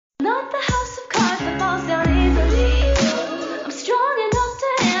Not the house of cards that falls down easily. I'm strong enough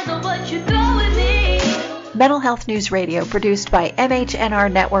to handle what you throw at me. Mental Health News Radio, produced by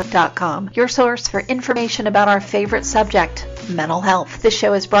MHNRnetwork.com, your source for information about our favorite subject, mental health. This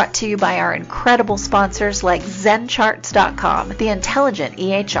show is brought to you by our incredible sponsors like ZenCharts.com, the intelligent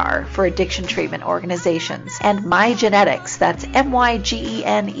EHR for addiction treatment organizations, and MyGenetics, that's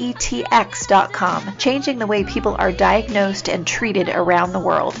MyGenetx.com, changing the way people are diagnosed and treated around the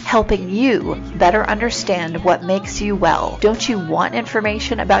world, helping you better understand what makes you well. Don't you want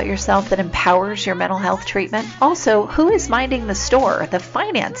information about yourself that empowers your mental health treatment? Also, who is minding the store, the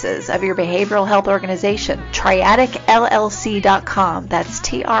finances of your behavioral health organization? TriadicLLC.com, that's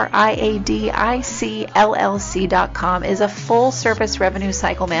TriadicLLC.com, is a full-service revenue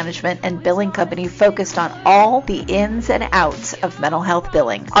cycle management and billing company focused on all the ins and outs of mental health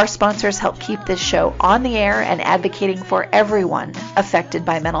billing. Our sponsors help keep this show on the air and advocating for everyone affected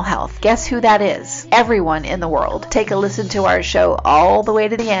by mental health. Guess who that is? Everyone in the world. Take a listen to our show all the way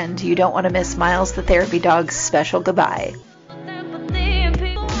to the end. You don't want to miss Miles the Therapy Dog's special goodbye.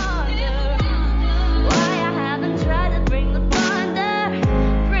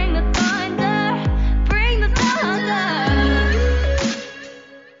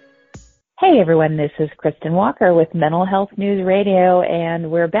 Hey everyone, this is Kristin Walker with Mental Health News Radio, and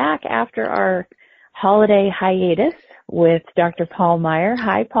we're back after our holiday hiatus with Dr. Paul Meier.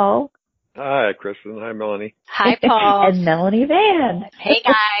 Hi, Paul. Hi, Kristin. Hi, Melanie. Hi, Paul. And Melanie Van. Hey,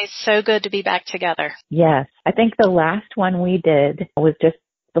 guys. So good to be back together. Yes. I think the last one we did was just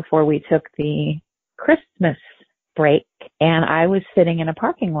before we took the Christmas break, and I was sitting in a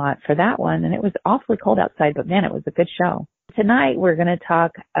parking lot for that one, and it was awfully cold outside, but man, it was a good show. Tonight, we're going to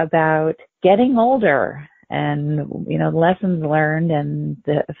talk about getting older and, lessons learned and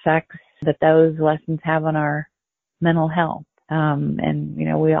the effects that those lessons have on our mental health.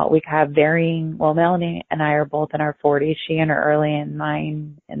 We have varying, Melanie and I are both in our 40s, she in her early and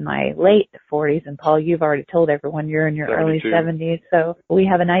mine in my late 40s. And Paul, you've already told everyone you're in your 72. early 70s. So we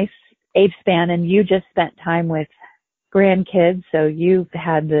have a nice age span, and you just spent time with grandkids, so you've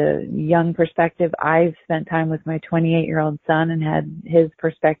had the young perspective. I've spent time with my 28-year-old son and had his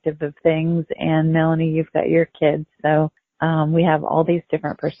perspective of things. And Melanie, you've got your kids, so we have all these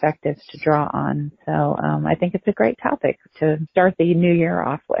different perspectives to draw on. So I think it's a great topic to start the new year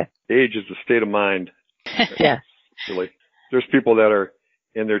off with. Age is a state of mind. Yes. Really. There's people that are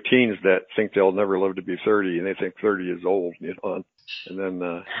in their teens that think they'll never live to be 30, and they think 30 is old, and then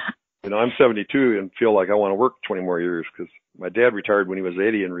I'm 72 and feel like I want to work 20 more years because my dad retired when he was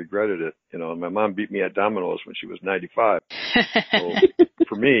 80 and regretted it. And my mom beat me at dominoes when she was 95. So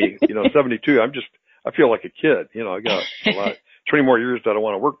for me, 72, I feel like a kid. I got 20 more years that I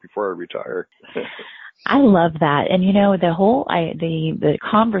want to work before I retire. I love that. And the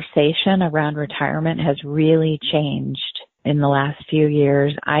conversation around retirement has really changed in the last few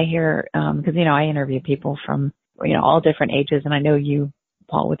years. I hear, because, I interview people from, all different ages, and I know you,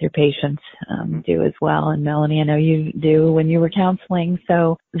 Paul, with your patients, do as well. And Melanie, I know you do when you were counseling.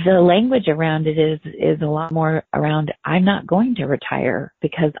 So the language around it is a lot more around, I'm not going to retire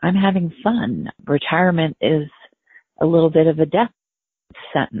because I'm having fun. Retirement is a little bit of a death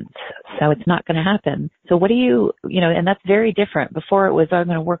sentence. So it's not going to happen. So what do you and that's very different. Before it was, I'm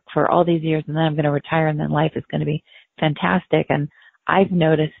going to work for all these years and then I'm going to retire and then life is going to be fantastic. And I've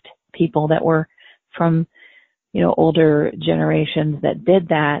noticed people that were from older generations that did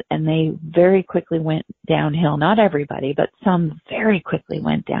that, and they very quickly went downhill. Not everybody, but some very quickly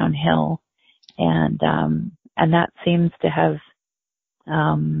went downhill. And that seems to have,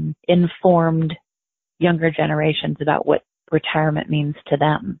 informed younger generations about what retirement means to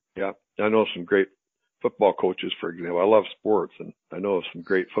them. Yeah. I know some great football coaches, for example. I love sports, and I know of some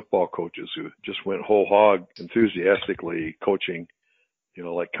great football coaches who just went whole hog enthusiastically coaching,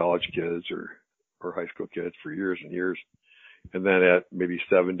 like college kids or high school kids for years and years. And then at maybe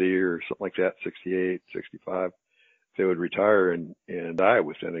 70 or something like that, 68, 65, they would retire and die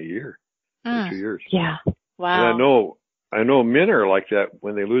within a year or 2 years. Yeah. Wow. And I know men are like that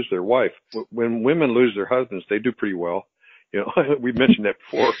when they lose their wife. When women lose their husbands, they do pretty well. We mentioned that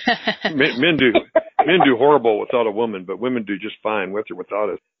before. Men do horrible without a woman, but women do just fine with or without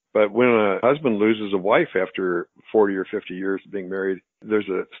it. But when a husband loses a wife after 40 or 50 years of being married, there's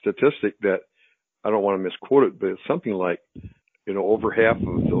a statistic that I don't want to misquote it, but it's something like, over half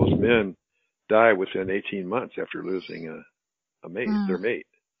of those men die within 18 months after losing a mate, their mate.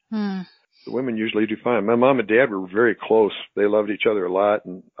 The women usually do fine. My mom and dad were very close. They loved each other a lot,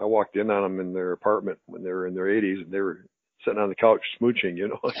 and I walked in on them in their apartment when they were in their 80s, and they were sitting on the couch smooching,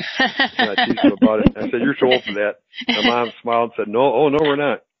 and I teased them about it. I said, "You're too old for that." My mom smiled and said, "No, we're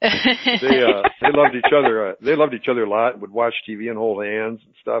not." They loved each other. They loved each other a lot. Would watch TV and hold hands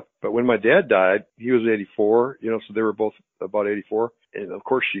and stuff. But when my dad died, he was 84. So they were both about 84. And of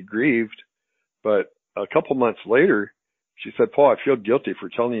course, she grieved. But a couple months later, she said, "Paul, I feel guilty for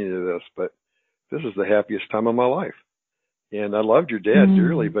telling you this, but this is the happiest time of my life. And I loved your dad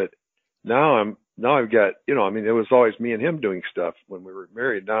dearly, but now I've got, it was always me and him doing stuff when we were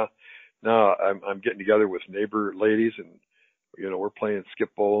married. Now I'm getting together with neighbor ladies and, we're playing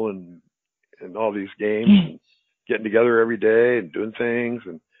skip bowl and all these games and getting together every day and doing things.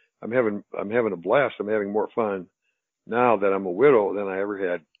 And I'm having a blast. I'm having more fun now that I'm a widow than I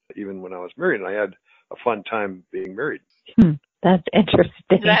ever had, even when I was married. And I had a fun time being married." That's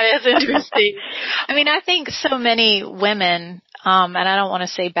interesting. That is interesting. I think so many women, and I don't want to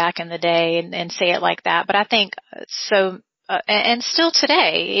say back in the day and say it like that, but I think so, and still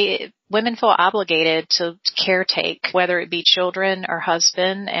today, women feel obligated to caretake, whether it be children or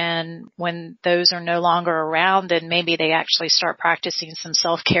husband, and when those are no longer around, then maybe they actually start practicing some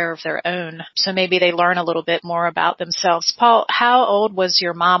self-care of their own. So maybe they learn a little bit more about themselves. Paul, how old was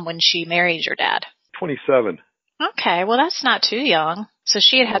your mom when she married your dad? 27. Okay, well, that's not too young. So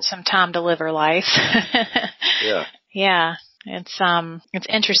she had some time to live her life. Yeah. Yeah. It's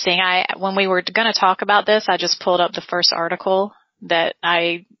interesting. When we were going to talk about this, I just pulled up the first article that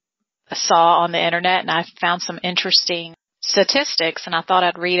I saw on the internet, and I found some interesting statistics, and I thought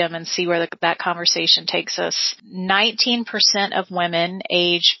I'd read them and see where that conversation takes us. 19% of women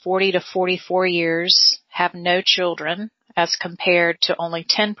age 40 to 44 years have no children, as compared to only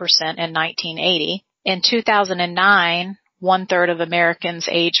 10% in 1980. In 2009, 1/3 of Americans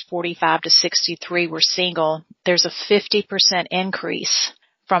aged 45 to 63 were single. There's a 50% increase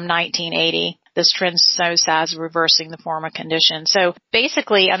from 1980. This trend shows signs of reversing the former condition. So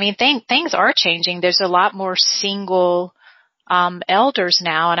basically, things are changing. There's a lot more single elders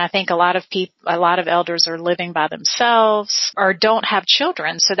now, and I think a lot of elders are living by themselves or don't have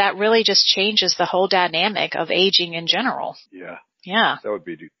children. So that really just changes the whole dynamic of aging in general. Yeah. Yeah. That would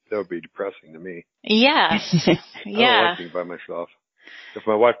be depressing to me. Yes. Yeah. I don't like being by myself. If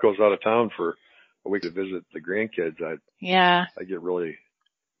my wife goes out of town for a week to visit the grandkids, I get really,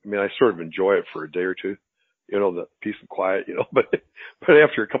 I sort of enjoy it for a day or two, the peace and quiet, but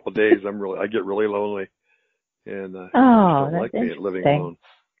after a couple of days, I get really lonely, and I don't like living alone.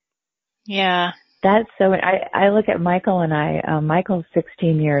 Yeah. That's so, I look at Michael and Michael's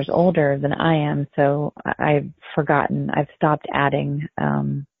 16 years older than I am, so I've stopped adding,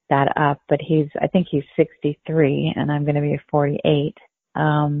 that up, but I think he's 63 and I'm going to be 48.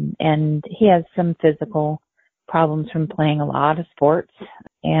 And he has some physical problems from playing a lot of sports.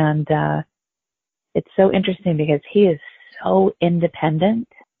 And, it's so interesting because he is so independent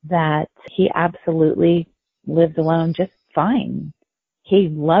that he absolutely lives alone just fine. He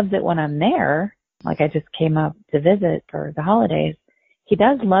loves it when I'm there. Like I just came up to visit for the holidays. He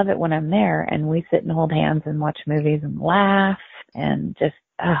does love it when I'm there, and we sit and hold hands and watch movies and laugh and just,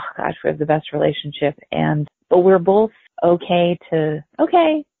 oh gosh, we have the best relationship. But we're both okay,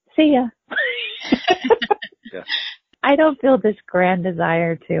 see ya. Yeah. I don't feel this grand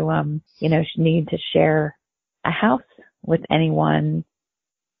desire to, need to share a house with anyone.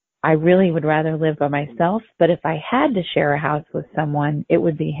 I really would rather live by myself, but if I had to share a house with someone, it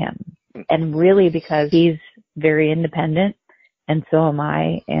would be him. And really because he's very independent and so am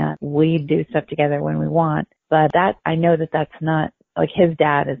I, and we do stuff together when we want. But I know that's not, like his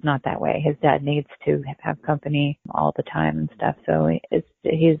dad is not that way. His dad needs to have company all the time and stuff. So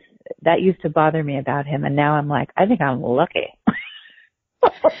that used to bother me about him. And now I'm like, I think I'm lucky.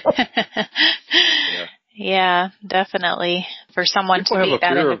 Yeah, definitely. For someone to be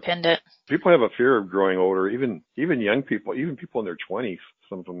that independent. People have a fear of growing older, even young people, even people in their 20s.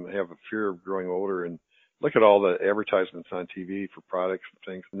 Some of them have a fear of growing older, and look at all the advertisements on TV for products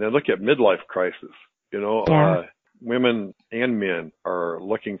and things. And then look at midlife crisis. Women and men are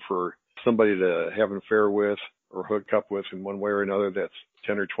looking for somebody to have an affair with or hook up with in one way or another that's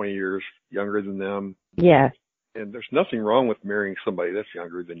 10 or 20 years younger than them. Yes. And there's nothing wrong with marrying somebody that's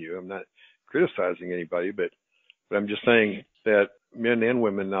younger than you. I'm not criticizing anybody, but I'm just saying that men and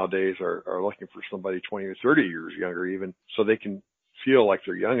women nowadays are looking for somebody 20 or 30 years younger even, so they can feel like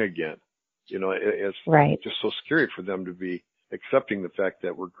they're young again. It's right. Just so scary for them to be accepting the fact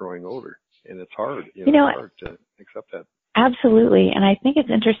that we're growing older. And it's hard, it's hard to accept that. Absolutely. And I think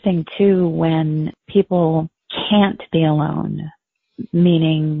it's interesting too when people can't be alone,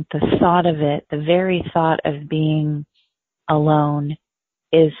 meaning the very thought of being alone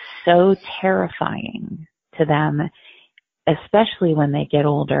is so terrifying to them, especially when they get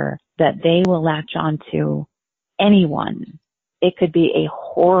older, that they will latch onto anyone it could be a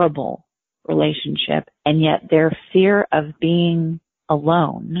horrible relationship, and yet their fear of being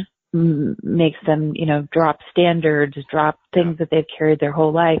alone makes them, drop standards, drop things that they've carried their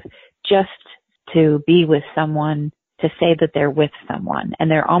whole life just to be with someone, to say that they're with someone. And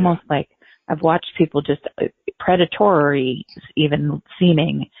they're almost like, I've watched people just predatory, even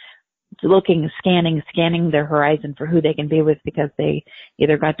seeming, looking, scanning their horizon for who they can be with because they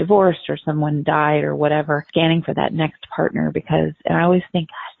either got divorced or someone died or whatever, scanning for that next partner and I always think,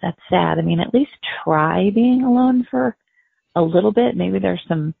 gosh, that's sad. I mean, at least try being alone for a little bit. Maybe there's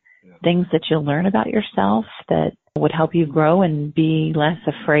some things that you'll learn about yourself that would help you grow and be less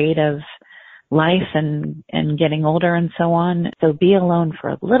afraid of life and getting older and so on. So be alone for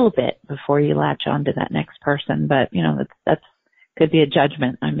a little bit before you latch on to that next person. But, that's could be a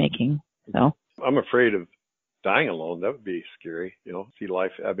judgment I'm making. So I'm afraid of dying alone. That would be scary, see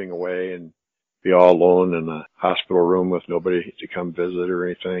life ebbing away and be all alone in a hospital room with nobody to come visit or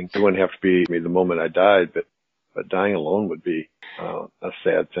anything. It wouldn't have to be me the moment I died, but dying alone would be a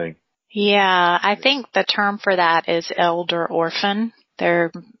sad thing. Yeah, I think the term for that is elder orphan.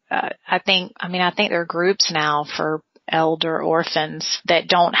 I think there are groups now for elder orphans that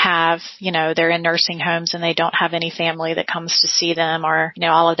don't have, they're in nursing homes and they don't have any family that comes to see them, or,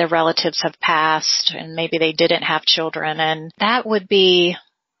 all of their relatives have passed and maybe they didn't have children. And that would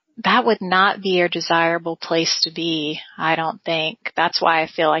not be a desirable place to be, I don't think. That's why I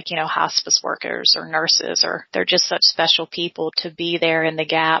feel like, hospice workers or nurses, they're just such special people to be there in the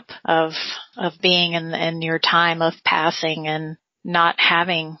gap of being in your time of passing and not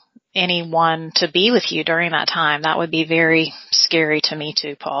having anyone to be with you during that time. That would be very scary to me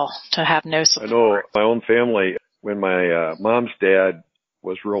too, Paul, to have no support. I know my own family, when my mom's dad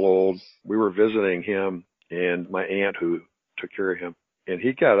was real old, we were visiting him and my aunt who took care of him. And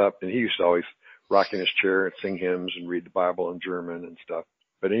he got up and he used to always rock in his chair and sing hymns and read the Bible in German and stuff.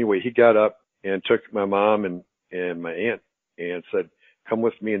 But anyway, he got up and took my mom and my aunt and said, come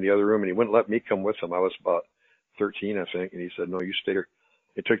with me in the other room. And he wouldn't let me come with him. I was about 13, I think. And he said, no, you stay here.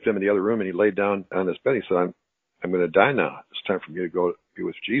 He took them in the other room and he laid down on his bed. He said, I'm going to die now. It's time for me to go be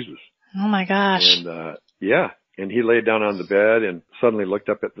with Jesus. Oh my gosh. And, and he laid down on the bed and suddenly looked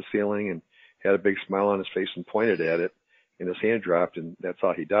up at the ceiling and had a big smile on his face and pointed at it, and his hand dropped, and that's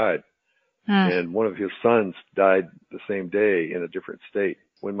how he died. And one of his sons died the same day in a different state.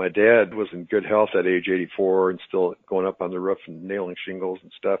 When my dad was in good health at age 84 and still going up on the roof and nailing shingles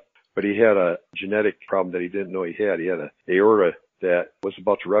and stuff, but he had a genetic problem that he didn't know he had. He had an aorta that was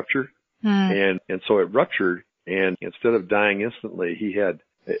about to rupture, and so it ruptured, and instead of dying instantly,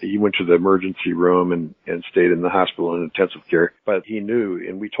 he went to the emergency room and stayed in the hospital in intensive care. But he knew,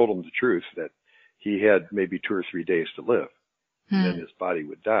 and we told him the truth, that he had maybe 2 or 3 days to live, and then his body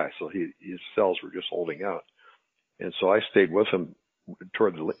would die. So his cells were just holding out. And so I stayed with him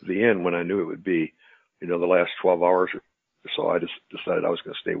toward the end when I knew it would be, the last 12 hours or so. I just decided I was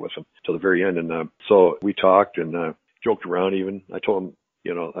going to stay with him till the very end. And so we talked and joked around even. I told him,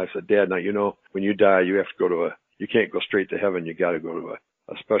 I said, Dad, now, when you die, you have to go you can't go straight to heaven. You got to go to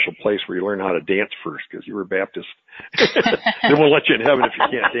a special place where you learn how to dance first, because you were Baptist. They won't let you in heaven if you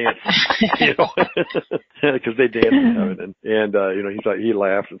can't dance, because they dance in heaven. And he thought, he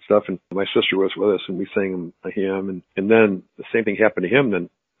laughed and stuff. And my sister was with us and we sang a hymn. And then the same thing happened to him. Then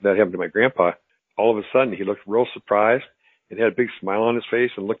that happened to my grandpa. All of a sudden he looked real surprised and had a big smile on his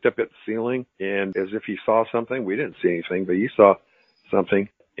face and looked up at the ceiling, and as if he saw something. We didn't see anything, but he saw something,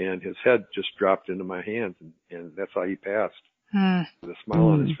 and his head just dropped into my hands, and that's how he passed. With a smile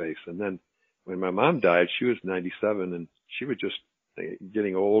on his face. And then when my mom died, she was 97, and she was just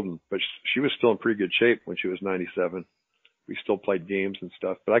getting old, but she was still in pretty good shape when she was 97. We still played games and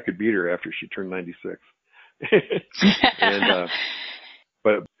stuff, but I could beat her after she turned 96.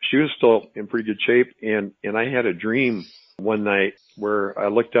 But she was still in pretty good shape, and I had a dream one night where I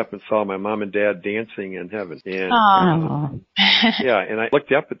looked up and saw my mom and dad dancing in heaven. And and I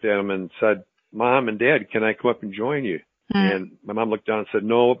looked up at them and said, Mom and Dad, can I come up and join you? And my mom looked down and said,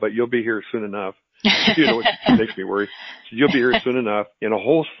 no, but you'll be here soon enough. Which makes me worry. So you'll be here soon enough. And a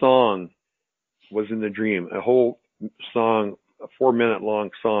whole song was in the dream, a whole song, a 4-minute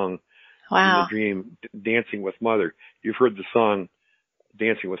long song in the dream, Dancing with Mother. You've heard the song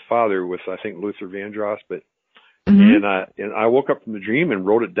Dancing with Father with, I think, Luther Vandross, but, and I woke up from the dream and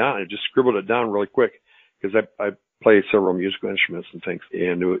wrote it down. I just scribbled it down really quick, because I played several musical instruments and things,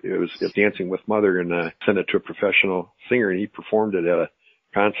 and it was Dancing with Mother, and I sent it to a professional singer, and he performed it at a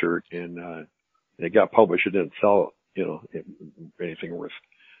concert, and it got published. It didn't sell, anything worth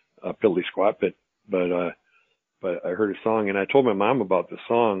a piddly squat, but I heard a song, and I told my mom about the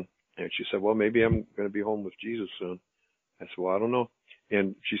song, and she said, well, maybe I'm going to be home with Jesus soon. I said, well, I don't know.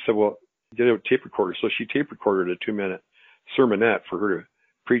 And she said, well, get a tape recorder. So she tape recorded a 2-minute sermonette for her to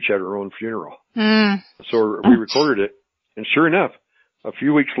preach at her own funeral. So we recorded it. And sure enough, a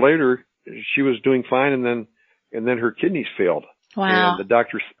few weeks later, she was doing fine, and then her kidneys failed. Wow. And the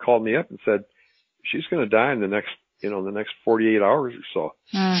doctor called me up and said, she's going to die in the next 48 hours or so,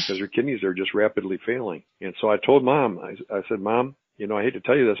 because her kidneys are just rapidly failing. And so I told Mom, I said, Mom, I hate to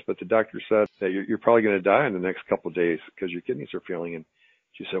tell you this, but the doctor said that you're probably going to die in the next couple of days because your kidneys are failing. And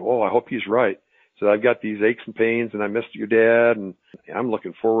she said, oh, I hope he's right. So I've got these aches and pains, and I missed your dad, and I'm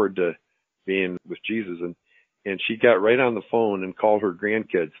looking forward to being with Jesus. And she got right on the phone and called her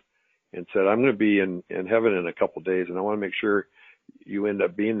grandkids and said, I'm going to be in heaven in a couple of days, and I want to make sure you end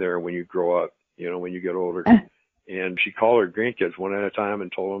up being there when you grow up, when you get older. And she called her grandkids one at a time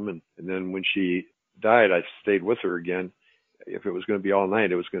and told them. And then when she died, I stayed with her again. If it was going to be all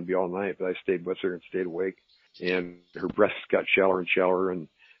night, it was going to be all night, but I stayed with her and stayed awake. And her breasts got shallower and shallower, and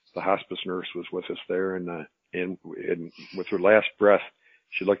the hospice nurse was with us there. And with her last breath,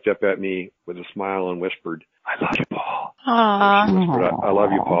 she looked up at me with a smile and whispered, I love you, Paul. Aww. She whispered, I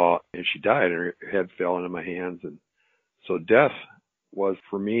love you, Paul. And she died, and her head fell into my hands. And so death was,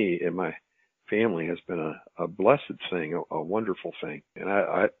 for me and my family, has been a blessed thing, a wonderful thing. And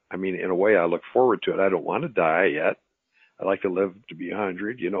I mean, in a way, I look forward to it. I don't want to die yet. I like to live to be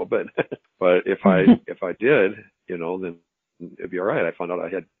 100, but if I did, then it'd be all right. I found out I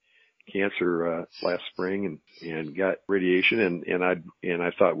had cancer last spring and got radiation, and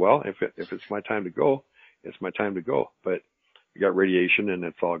I thought, well, if it's my time to go, it's my time to go. But I got radiation, and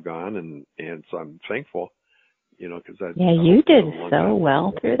it's all gone, and so I'm thankful, because you did so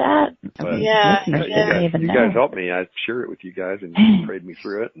well through that. But yeah, you guys helped me. I share it with you guys, and you prayed me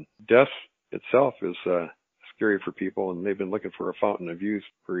through it. And death itself is scary for people, and they've been looking for a fountain of youth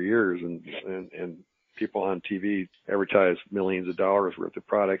for years, and people on TV advertise millions of dollars worth of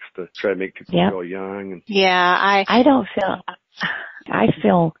products to try to make people feel young. And yeah, I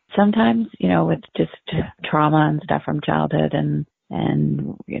feel sometimes, with just trauma and stuff from childhood and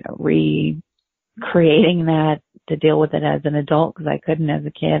recreating that to deal with it as an adult, because I couldn't as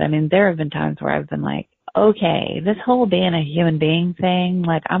a kid. I mean, there have been times where I've been like, okay, this whole being a human being thing,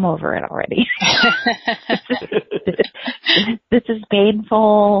 like, I'm over it already. This is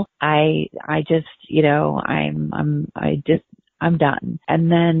painful. I just, I'm done.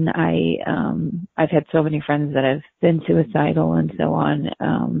 And then I've had so many friends that have been suicidal and so on.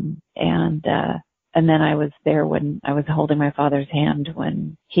 And then I was there when I was holding my father's hand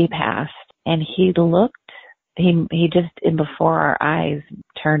when he passed, and he just, before our eyes,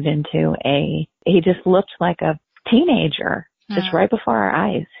 turned into he just looked like a teenager, just right before our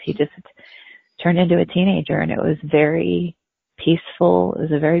eyes. He just turned into a teenager, and it was very peaceful. It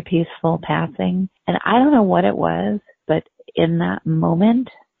was a very peaceful passing. And I don't know what it was, but in that moment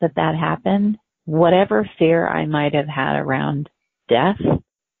that happened, whatever fear I might have had around death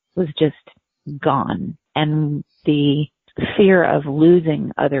was just gone. And the fear of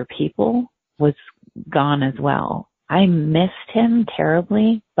losing other people was gone as well. I missed him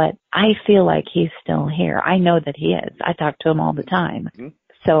terribly, but I feel like he's still here. I know that he is. I talk to him all the time. Mm-hmm.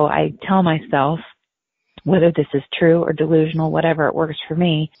 So I tell myself, whether this is true or delusional, whatever, it works for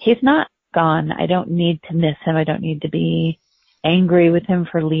me. He's not gone. I don't need to miss him. I don't need to be angry with him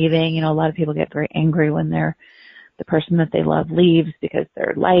for leaving. A lot of people get very angry when the person that they love leaves because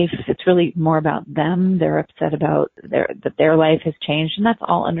their life, it's really more about them. They're upset about that their life has changed, and that's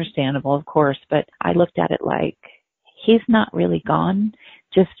all understandable, of course, but I looked at it like he's not really gone.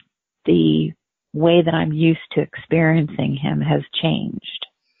 Just the way that I'm used to experiencing him has changed.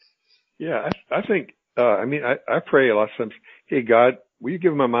 Yeah, I think, I pray a lot of times, hey, God, will you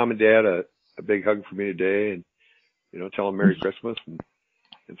give my mom and dad a big hug for me today, and, tell them Merry Christmas and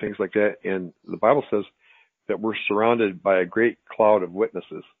things like that. And the Bible says that we're surrounded by a great cloud of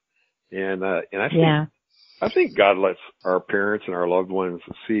witnesses. And I think God lets our parents and our loved ones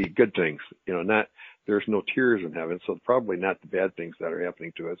see good things, there's no tears in heaven. So probably not the bad things that are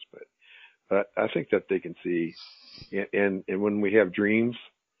happening to us, but I think that they can see. And when we have dreams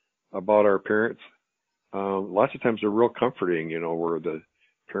about our parents, lots of times they're real comforting, where the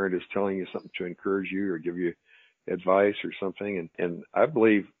parent is telling you something to encourage you or give you advice or something. And I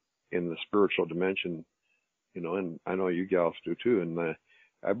believe in the spiritual dimension, and I know you gals do too. And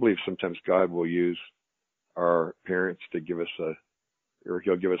I believe sometimes God will use our parents to give us or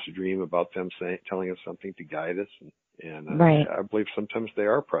he'll give us a dream about them telling us something to guide us. And right. I believe sometimes they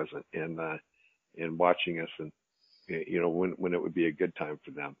are present and watching us, and when it would be a good time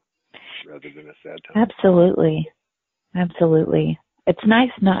for them rather than a sad time. Absolutely. it's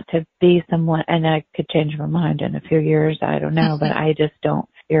nice not to be someone, and I could change my mind in a few years, I don't know, but I just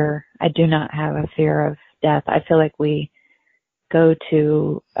I do not have a fear of death. I feel like we go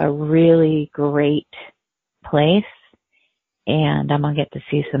to a really great place, and I'm going to get to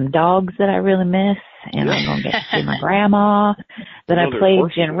see some dogs that I really miss, and I'm going to get to see my grandma that I played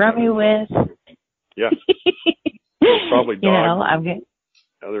gin rummy with. Yeah. Probably dogs.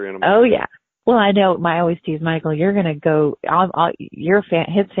 Other animals. Oh, yeah. Well, I know. I always tease Michael, you're going to go,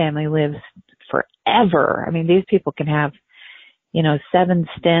 his family lives forever. I mean, these people can have, 7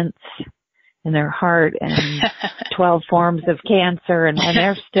 stents in their heart and 12 forms of cancer, and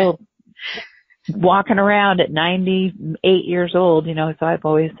they're still walking around at 98 years old, so I've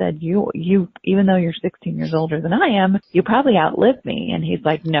always said, you, even though you're 16 years older than I am, you probably outlive me. And he's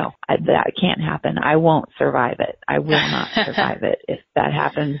like, no, that can't happen. I won't survive it. I will not survive it if that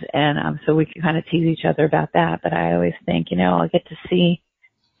happens. And, so we can kind of tease each other about that. But I always think, I'll get to see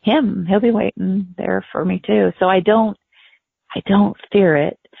him. He'll be waiting there for me too. So I don't fear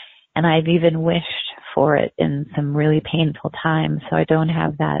it. And I've even wished for it in some really painful times. So I don't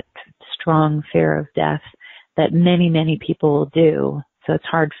have that strong fear of death that many, many people do. So it's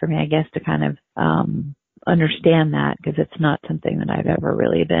hard for me, I guess, to kind of understand that, because it's not something that I've ever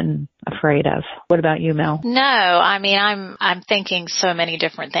really been afraid of. What about you, Mel? No, I mean, I'm thinking so many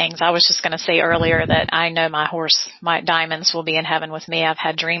different things. I was just going to say earlier that I know my Diamonds will be in heaven with me. I've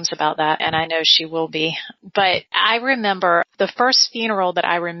had dreams about that, and I know she will be. But I remember the first funeral that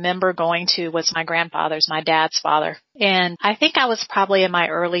I remember going to was my grandfather's, my dad's father. And I think I was probably in my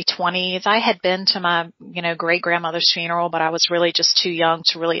early 20s. I had been to my, great grandmother's funeral, but I was really just too young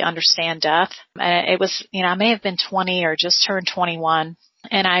to really understand death. And it was, I may have been 20 or just turned 21.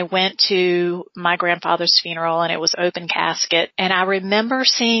 And I went to my grandfather's funeral, and it was open casket. And I remember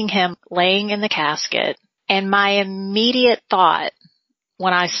seeing him laying in the casket. And my immediate thought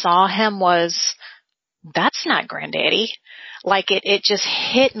when I saw him was, that's not Granddaddy. Like it just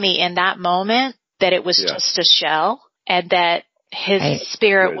hit me in that moment that it was just a shell, and that his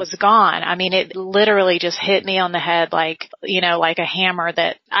spirit was gone. I mean, it literally just hit me on the head like a hammer,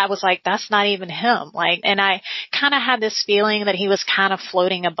 that I was like, that's not even him. And I kind of had this feeling that he was kind of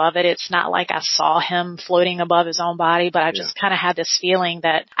floating above it. It's not like I saw him floating above his own body, but I just kind of had this feeling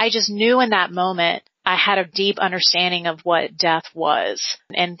that I just knew in that moment I had a deep understanding of what death was,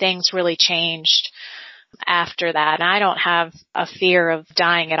 and things really changed after that. And I don't have a fear of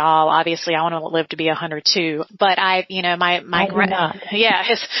dying at all. Obviously, I want to live to be 102. But I don't know. I don't know. Yeah,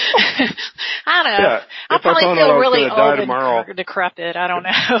 I'll probably feel really old tomorrow, and decrepit. I don't know.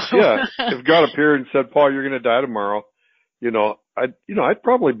 Yeah. If God appeared and said, Paul, you're going to die tomorrow, I'd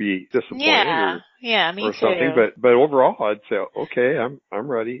probably be disappointed me something. too. But overall, I'd say, okay, I'm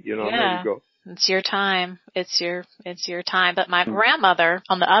ready. I'm ready to go. It's your time. It's your time. But my grandmother,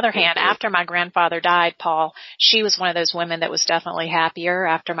 on the other hand, after my grandfather died, Paul, she was one of those women that was definitely happier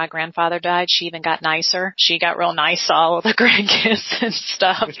after my grandfather died. She even got nicer. She got real nice to all of the grandkids and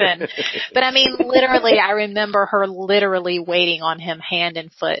stuff. But I mean, literally, I remember her literally waiting on him hand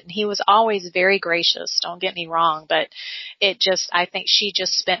and foot. And he was always very gracious. Don't get me wrong. But I think she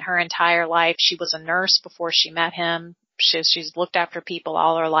just spent her entire life. She was a nurse before she met him. She's looked after people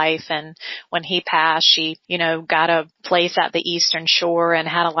all her life. And when he passed, she, got a place at the Eastern Shore and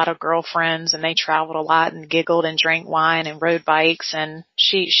had a lot of girlfriends, and they traveled a lot and giggled and drank wine and rode bikes. And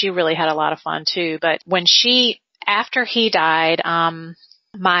she really had a lot of fun too. But after he died,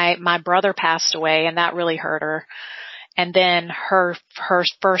 my brother passed away, and that really hurt her. And then her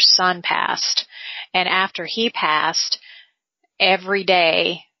first son passed. And after he passed, every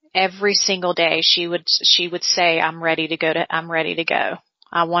single day she would say, I'm ready to go.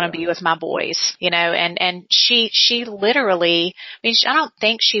 I want to be with my boys, and she literally, I don't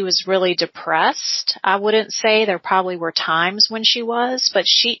think she was really depressed. I wouldn't say. There probably were times when she was, but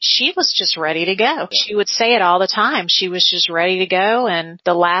she was just ready to go. Yeah. She would say it all the time. She was just ready to go. And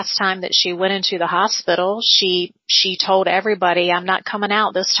the last time that she went into the hospital, she told everybody, I'm not coming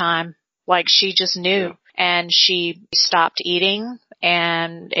out this time. Like, she just knew. Yeah. And she stopped eating,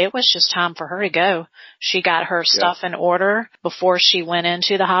 and it was just time for her to go. She got her stuff in order before she went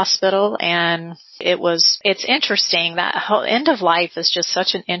into the hospital, and it's interesting. That whole end of life is just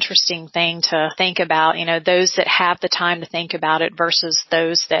such an interesting thing to think about, those that have the time to think about it versus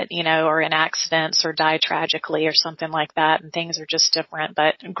those that, are in accidents or die tragically or something like that, and things are just different.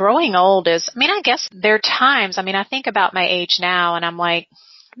 But growing old I guess there are times, I think about my age now, and I'm like,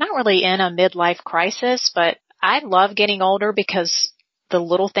 I'm not really in a midlife crisis, but I love getting older because the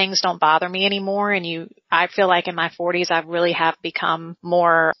little things don't bother me anymore. And I feel like in my 40s, I really have become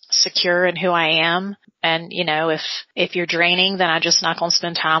more secure in who I am. And, you know, if you're draining, then I'm just not going to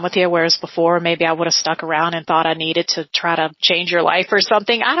spend time with you. Whereas before, maybe I would have stuck around and thought I needed to try to change your life or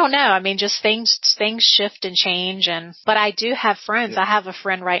something. I don't know. I mean, just things shift and change. But I do have friends. Yeah. I have a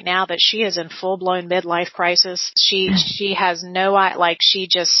friend right now that she is in full blown midlife crisis. She has no,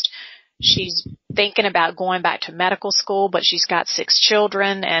 she's thinking about going back to medical school, but she's got 6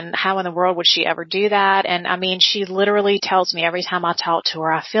 children, and how in the world would she ever do that? And I mean, she literally tells me every time I talk to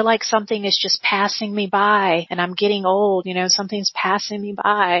her, I feel like something is just passing me by, and I'm getting old, you know, something's passing me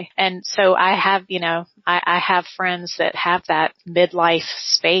by. And so I have, you know, I have friends that have that midlife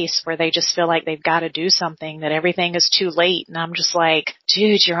space where they just feel like they've got to do something, that everything is too late. And I'm just like,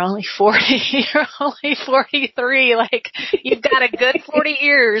 dude, you're only 40, you're only 43. Like, you've got a good 40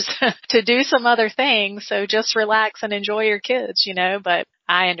 years to do some other things. So just relax and enjoy your kids, you know. But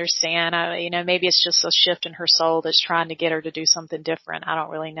I understand, you know, maybe it's just a shift in her soul that's trying to get her to do something different. I don't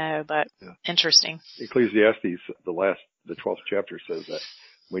really know, but Interesting. Ecclesiastes, the 12th chapter says that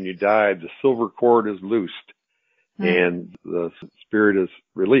when you die, the silver cord is loosed and the spirit is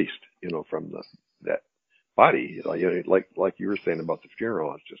released, you know, from that body. Like you were saying about the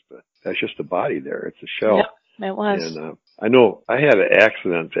funeral, that's just a body there. It's a shell. Yep, it was. And I know I had an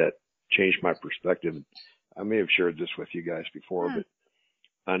accident that changed my perspective. I may have shared this with you guys before, but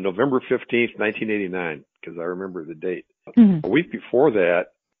on November 15th, 1989, because I remember the date, a week before that,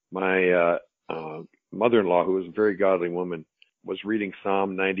 my mother-in-law, who was a very godly woman, was reading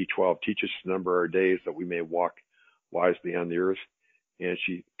Psalm 90:12, teach us to number our days that we may walk wisely on the earth. And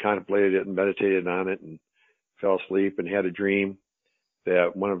she contemplated it and meditated on it and fell asleep and had a dream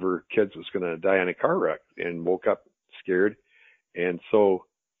that one of her kids was going to die in a car wreck, and woke up scared. And so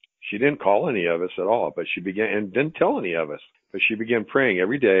she didn't call any of us at all, but she began, and didn't tell any of us, but she began praying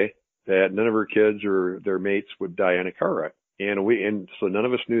every day that none of her kids or their mates would die in a car wreck. And so none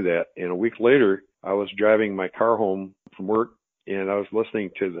of us knew that. And a week later, I was driving my car home from work, and I was listening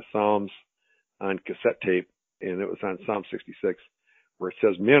to the Psalms on cassette tape, and it was on Psalm 66, where it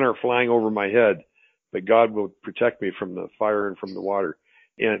says, men are flying over my head, but God will protect me from the fire and from the water.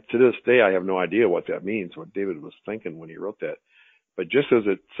 And to this day, I have no idea what that means, what David was thinking when he wrote that. But just as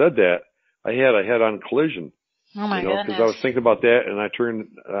it said that, I had a head-on collision. Oh my goodness. Because I was thinking about that, and I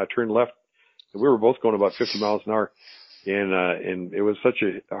turned left, and we were both going about 50 miles an hour. And it was such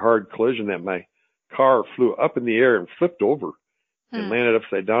a hard collision that my car flew up in the air and flipped over and landed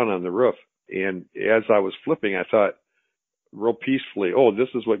upside down on the roof. And as I was flipping, I thought real peacefully, oh, this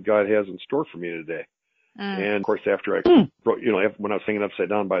is what God has in store for me today. And of course, after I broke, when I was hanging upside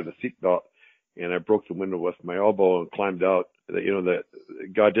down by the seatbelt, and I broke the window with my elbow and climbed out, that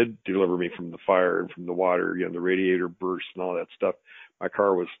God did deliver me from the fire and from the water, the radiator burst and all that stuff. My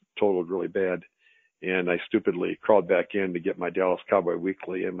car was totaled really bad. And I stupidly crawled back in to get my Dallas Cowboy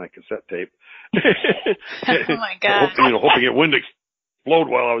Weekly and my cassette tape. Oh my God. hoping it wouldn't explode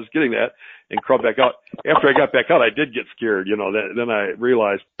while I was getting that, and crawled back out. After I got back out, I did get scared, then I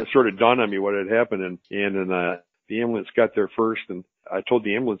realized, it sort of dawned on me what had happened. And the ambulance got there first, and I told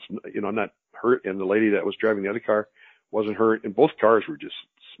the ambulance, I'm not hurt. And the lady that was driving the other car wasn't hurt. And both cars were just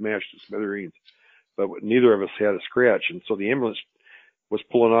smashed to smithereens, but neither of us had a scratch. And so the ambulance was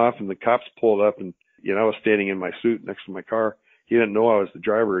pulling off, and the cops pulled up, and I was standing in my suit next to my car. He didn't know I was the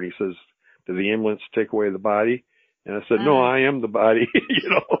driver, and he says, did the ambulance take away the body? And I said, no, I am the body.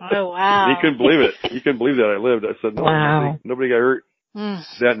 Oh, wow. And he couldn't believe it. He couldn't believe that I lived. I said, no, wow. nobody got hurt.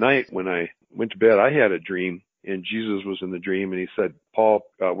 That night when I went to bed, I had a dream, and Jesus was in the dream, and he said, Paul,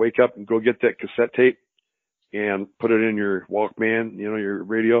 wake up and go get that cassette tape and put it in your Walkman, your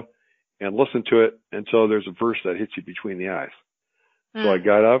radio, and listen to it until there's a verse that hits you between the eyes. So I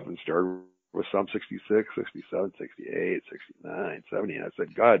got up and started with Psalm 66, 67, 68, 69, 70. And I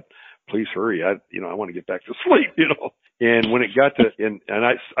said, God, please hurry. I want to get back to sleep, And when it got to, and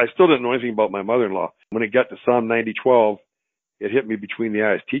I still didn't know anything about my mother-in-law. When it got to Psalm 90:12, it hit me between the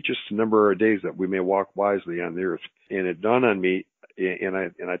eyes. Teach us to number our days that we may walk wisely on the earth. And it dawned on me, and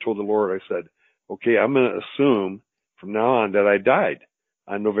I told the Lord, I said, okay, I'm going to assume from now on that I died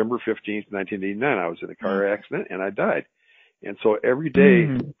on November 15th, 1989. I was in a car accident and I died. And so every day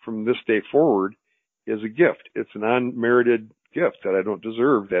from this day forward is a gift. It's an unmerited gift that I don't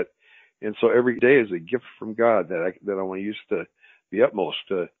deserve. And so every day is a gift from God that I want to use to the utmost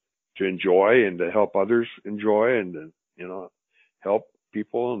to enjoy and to help others enjoy and to, help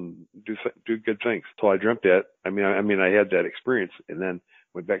people and do good things. So I dreamt that. I had that experience, and then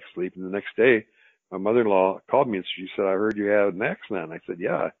went back to sleep. And the next day, my mother-in-law called me and she said, I heard you had an accident. And I said,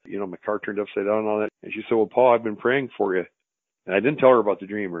 yeah, my car turned upside down and all that. And she said, well, Paul, I've been praying for you. And I didn't tell her about the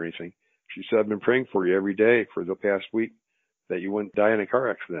dream or anything. She said, I've been praying for you every day for the past week that you wouldn't die in a car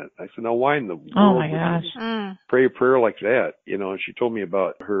accident. I said, now why in the world Oh my would gosh. you pray a prayer like that? You know, and she told me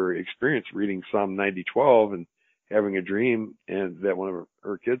about her experience reading Psalm 90:12 and having a dream and that one of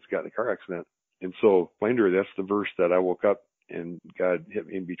her kids got in a car accident. And so I explained to her that's the verse that I woke up and God hit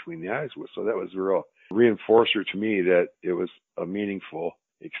me in between the eyes with. So that was a real reinforcer to me that it was a meaningful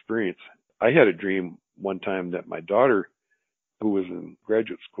experience. I had a dream one time that my daughter, who was in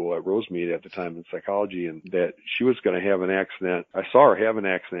graduate school at Rosemead at the time in psychology, and that she was going to have an accident. I saw her have an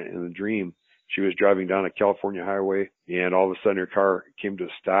accident in a dream. She was driving down a California highway, and all of a sudden her car came to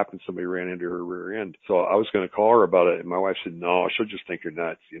a stop and somebody ran into her rear end. So I was going to call her about it, and my wife said, no, she'll just think you're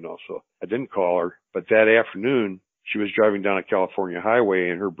nuts, you know. So I didn't call her. But that afternoon, she was driving down a California highway,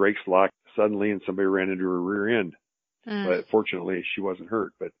 and her brakes locked suddenly, and somebody ran into her rear end. But fortunately, she wasn't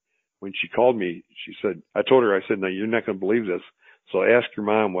hurt. But when she called me, she said, I told her, I said, no, you're not going to believe this. So ask your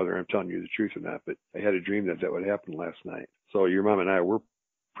mom whether I'm telling you the truth or not. But I had a dream that that would happen last night. So your mom and I were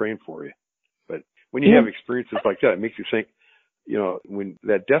praying for you. But when you have experiences like that, it makes you think, you know, when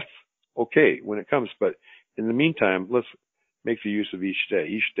that death's okay when it comes. But in the meantime, let's make the use of each day.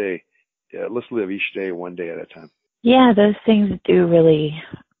 Each day, let's live each day one day at a time. Yeah, those things do really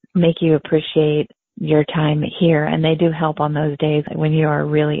make you appreciate your time here, and they do help on those days when you are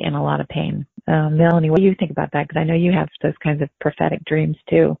really in a lot of pain. Melanie, what do you think about that? Because I know you have those kinds of prophetic dreams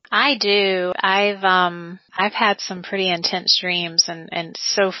too. I do. I've had some pretty intense dreams, and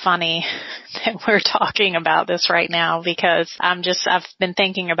it's so funny that we're talking about this right now because I've been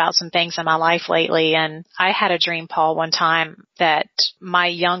thinking about some things in my life lately, and I had a dream, Paul, one time that my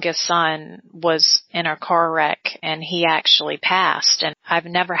youngest son was in a car wreck and he actually passed. And I've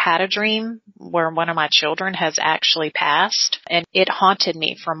never had a dream where one of my children has actually passed, and it haunted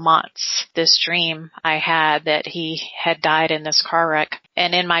me for months. This dream I had that he had died in this car wreck.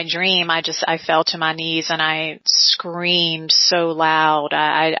 And in my dream, I fell to my knees and I screamed so loud.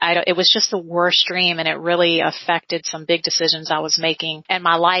 It was just the worst dream, and it really affected some big decisions I was making in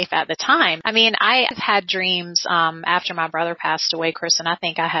my life at the time. I mean, I've had dreams, after my brother passed away, Kristin. I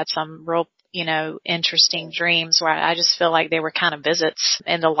think I had some real, interesting dreams where I just feel like they were kind of visits,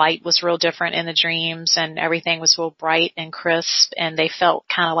 and the light was real different in the dreams and everything was real bright and crisp, and they felt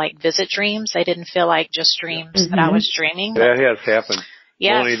kind of like visit dreams. They didn't feel like just dreams that I was dreaming. That has happened.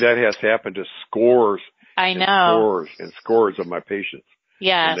 Yes. Only that has happened to scores. I know. Scores of my patients.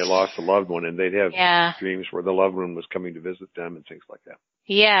 Yes. And they lost a loved one, and they'd have dreams where the loved one was coming to visit them and things like that.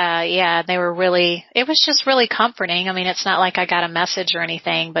 Yeah. They were it was just really comforting. I mean, it's not like I got a message or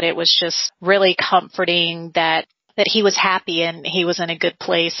anything, but it was just really comforting that he was happy and he was in a good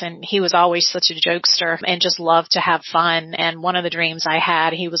place, and he was always such a jokester and just loved to have fun. And one of the dreams I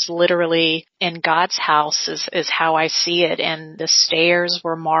had, he was literally in God's house is how I see it. And the stairs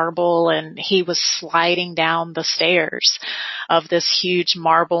were marble, and he was sliding down the stairs of this huge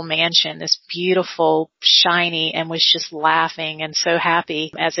marble mansion, this beautiful, shiny, and was just laughing and so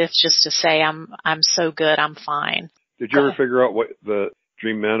happy, as if just to say, I'm so good, I'm fine. Did you ever figure out what the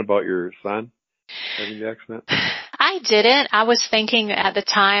dream meant about your son having the accident? I didn't. I was thinking at the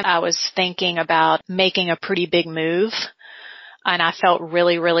time, about making a pretty big move. And I felt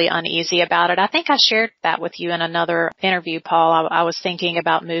really, really uneasy about it. I think I shared that with you in another interview, Paul. I was thinking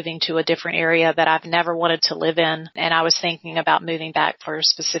about moving to a different area that I've never wanted to live in. And I was thinking about moving back for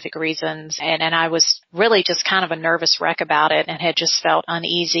specific reasons. And I was really just kind of a nervous wreck about it, and had just felt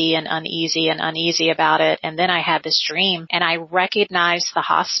uneasy about it. And then I had this dream, and I recognized the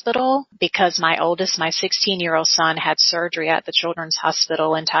hospital because my 16-year-old son had surgery at the Children's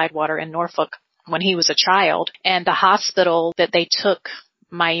Hospital in Tidewater in Norfolk when he was a child. And the hospital that they took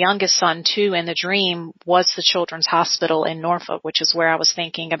my youngest son to in the dream was the Children's Hospital in Norfolk, which is where I was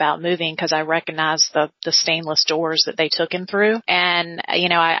thinking about moving because I recognized the stainless doors that they took him through. And,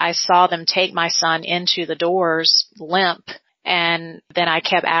 I saw them take my son into the doors limp. And then I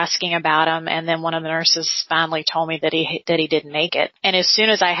kept asking about him, and then one of the nurses finally told me that he didn't make it. And as soon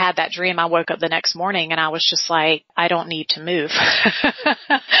as I had that dream, I woke up the next morning and I was just like, I don't need to move.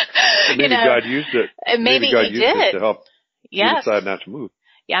 Maybe God used it. Maybe God used it to help you decide not to move.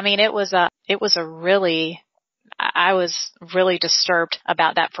 Yeah, I mean, I was really disturbed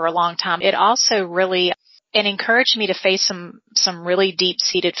about that for a long time. It also really encouraged me to face some really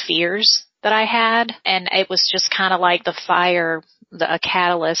deep-seated fears that I had. And it was just kind of like the fire, a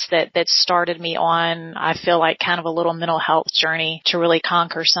catalyst that started me on, I feel like, kind of a little mental health journey to really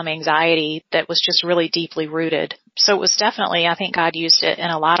conquer some anxiety that was just really deeply rooted. So it was definitely, I think God used it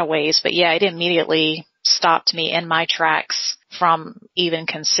in a lot of ways, but yeah, it immediately stopped me in my tracks from even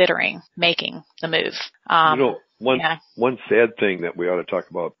considering making the move. One sad thing that we ought to talk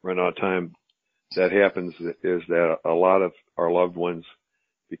about right out of time, that happens is that a lot of our loved ones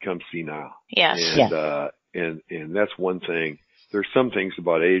become senile. Yes. And that's one thing. There's some things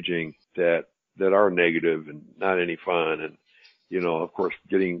about aging that are negative and not any fun. And, of course,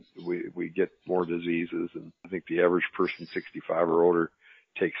 we get more diseases. And I think the average person 65 or older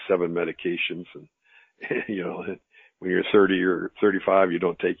takes 7 medications. And, when you're 30 or 35, you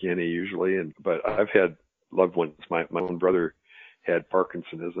don't take any usually. But I've had loved ones. My own brother had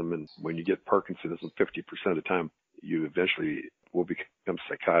Parkinsonism. And when you get Parkinsonism, 50% of the time, you eventually will become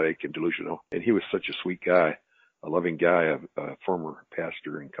psychotic and delusional. And he was such a sweet guy, a loving guy, a former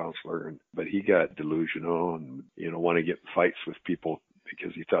pastor and counselor. But he got delusional and, want to get in fights with people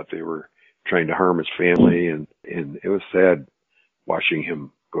because he thought they were trying to harm his family. And it was sad watching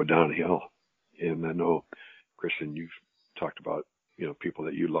him go downhill. And I know, Kristin, you've talked about, people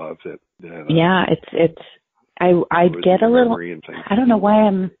that you love that yeah, I get a little, I don't know why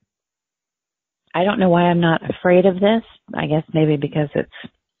I'm not afraid of this. I guess maybe because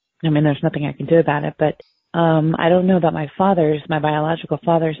there's nothing I can do about it, but I don't know about my biological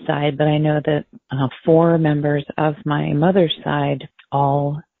father's side, but I know that 4 members of my mother's side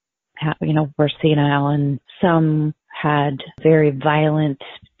all were senile, and some had very violent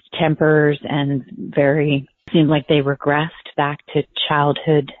tempers and seemed like they regressed back to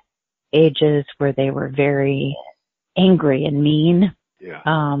childhood ages where they were very angry and mean. Yeah.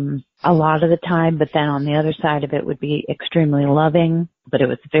 A lot of the time, but then on the other side of it would be extremely loving, but it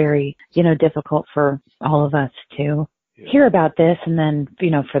was very, difficult for all of us to hear about this. And then,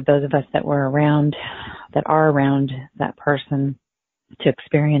 for those of us that are around that person to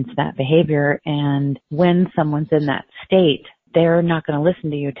experience that behavior. And when someone's in that state, they're not going to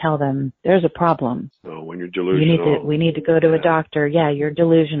listen to you tell them there's a problem. No, when you're delusional. We need to go to a doctor. Yeah, you're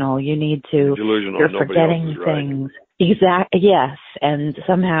delusional. You need to, you're delusional. You're forgetting things. Right. Yes. And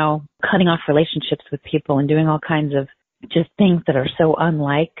somehow cutting off relationships with people and doing all kinds of just things that are so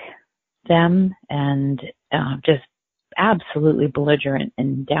unlike them and just absolutely belligerent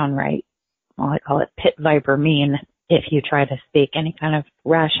and downright, I call it pit viper mean if you try to speak any kind of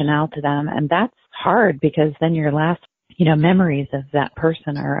rationale to them. And that's hard because then your last memories of that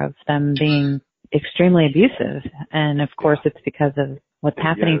person are of them being extremely abusive. And of course it's because of what's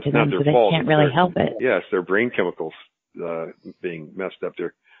happening to them, so they can't really help it. Yes, their brain chemicals being messed up,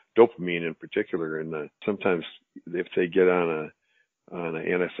 their dopamine in particular. And sometimes if they get on an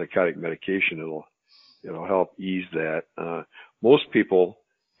antipsychotic medication, it'll help ease that. Most people,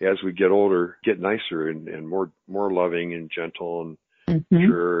 as we get older, get nicer and more loving and gentle and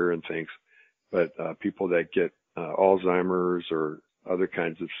mature and things. But people that get Alzheimer's or other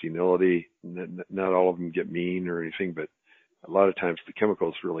kinds of senility, not all of them get mean or anything, but a lot of times the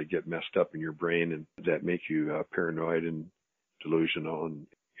chemicals really get messed up in your brain and that make you paranoid and delusional and,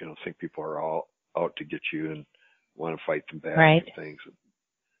 think people are all out to get you and want to fight them back and things.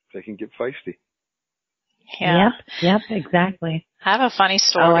 They can get feisty. Yeah. Yep, exactly. I have a funny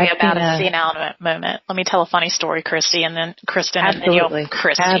story about a senile moment. Let me tell a funny story, Kristin, and then Kristin, and then you'll,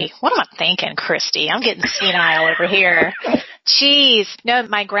 Christy. What am I thinking, Kristy? I'm getting senile over here. Jeez. No,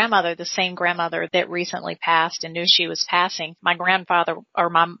 my grandmother, the same grandmother that recently passed and knew she was passing, my grandfather or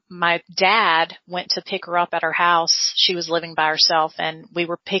my dad went to pick her up at her house. She was living by herself and we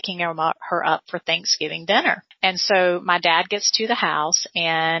were picking her up for Thanksgiving dinner. And so my dad gets to the house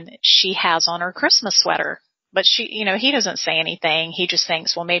and she has on her Christmas sweater. But he doesn't say anything. He just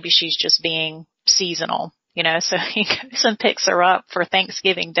thinks, well, maybe she's just being seasonal. So he goes and picks her up for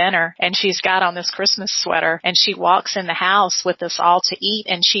Thanksgiving dinner and she's got on this Christmas sweater and she walks in the house with us all to eat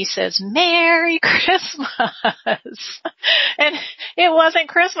and she says, "Merry Christmas." And it wasn't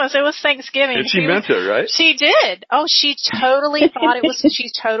Christmas. It was Thanksgiving. And she meant it, right? She did. Oh, she totally thought she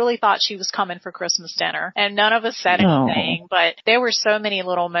totally thought she was coming for Christmas dinner and none of us said anything, but there were so many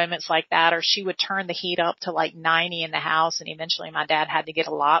little moments like that. Or she would turn the heat up to like 90 in the house and eventually my dad had to get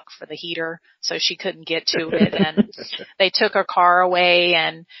a lock for the heater so she couldn't get to it. And they took her car away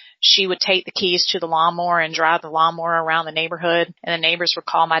and she would take the keys to the lawnmower and drive the lawnmower around the neighborhood. And the neighbors would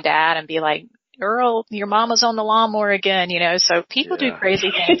call my dad and be like, "Earl, your mama's on the lawnmower again," so people do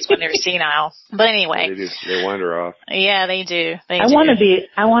crazy things when they're senile. But anyway. They do. They wander off. Yeah, they do. I want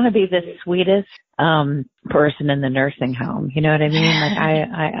to be the sweetest person in the nursing home. You know what I mean? Like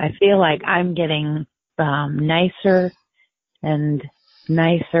I feel like I'm getting nicer and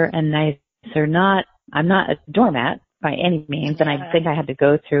nicer and nicer. I'm not a doormat by any means, and I think I had to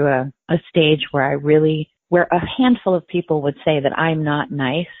go through a stage where where a handful of people would say that I'm not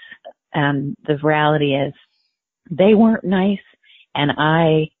nice, and the reality is they weren't nice, and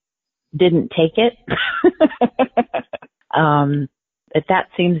I didn't take it. That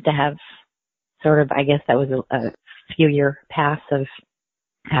seems to have sort of, I guess that was a few year pass of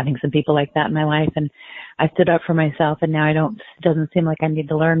having some people like that in my life. And I stood up for myself, and now it doesn't seem like I need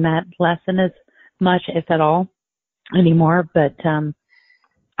to learn that lesson as much, if at all, anymore. But,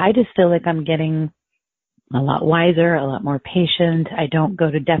 I just feel like I'm getting a lot wiser, a lot more patient. I don't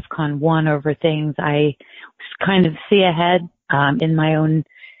go to DEFCON 1 over things. I kind of see ahead, in my own,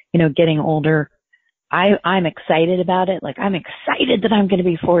 getting older. I'm excited about it. Like, I'm excited that I'm going to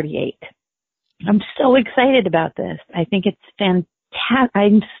be 48. I'm so excited about this. I think it's fantastic.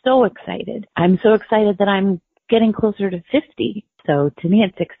 I'm so excited. I'm so excited that I'm getting closer to 50. So to me,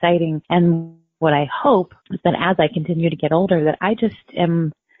 it's exciting. And what I hope is that as I continue to get older, that I just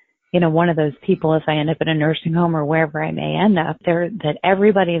am, one of those people, if I end up in a nursing home or wherever I may end up there, that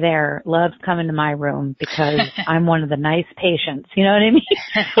everybody there loves coming to my room because I'm one of the nice patients. You know what I mean?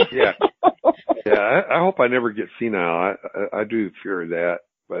 Yeah. Yeah. I hope I never get senile. I do fear that.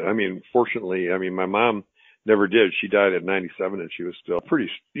 But I mean, fortunately, my mom never did. She died at 97, and she was still pretty,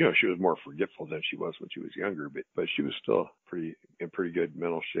 she was more forgetful than she was when she was younger, but she was still in pretty good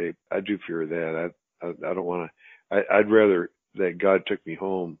mental shape. I do fear that. I don't want to, I'd rather that God took me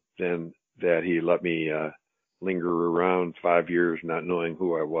home than that he let me, linger around 5 years not knowing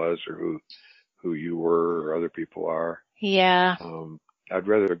who I was or who you were or other people are. Yeah. I'd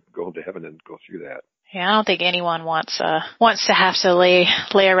rather go to heaven than go through that. Yeah, I don't think anyone wants to have to lay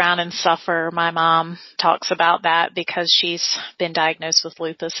around and suffer. My mom talks about that because she's been diagnosed with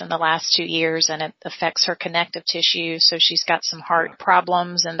lupus in the last 2 years, and it affects her connective tissue. So she's got some heart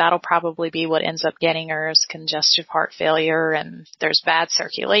problems, and that'll probably be what ends up getting her is congestive heart failure, and there's bad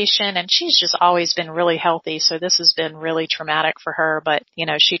circulation, and she's just always been really healthy. So this has been really traumatic for her. But,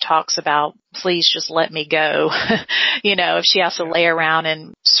 she talks about, please just let me go. If she has to lay around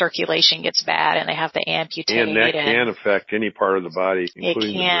and circulation gets bad and they have to amputate. And that can affect any part of the body,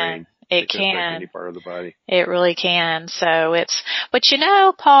 including the brain. It can affect any part of the body. It really can. So but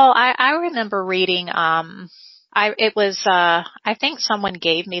Paul, I remember reading, I think someone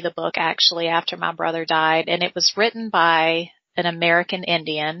gave me the book actually after my brother died, and it was written by an American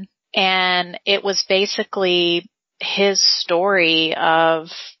Indian, and it was basically his story or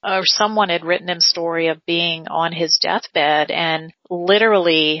someone had written his story of being on his deathbed, and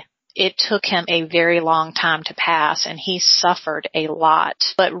literally it took him a very long time to pass, and he suffered a lot.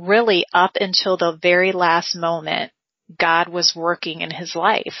 But really up until the very last moment, God was working in his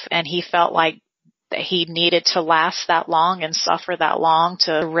life, and he felt like that he needed to last that long and suffer that long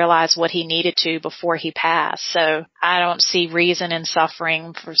to realize what he needed to before he passed. So I don't see reason in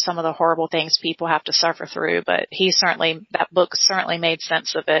suffering for some of the horrible things people have to suffer through, but that book certainly made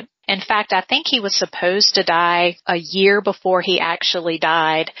sense of it. In fact, I think he was supposed to die a year before he actually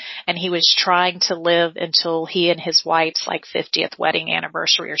died, and he was trying to live until he and his wife's 50th wedding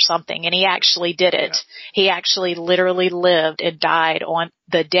anniversary or something, and he actually did it. Yeah. He actually literally lived and died on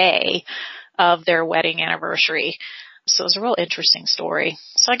the day of their wedding anniversary. So it was a real interesting story.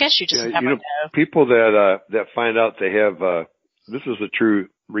 So I guess you just never know. People that find out they have, this is a true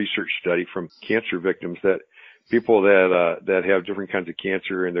research study from cancer victims, that people that have different kinds of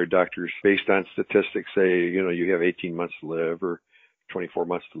cancer, and their doctors, based on statistics, say, you have 18 months to live or 24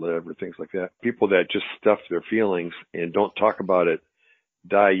 months to live or things like that. People that just stuff their feelings and don't talk about it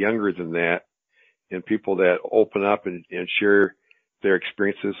die younger than that. And people that open up and share their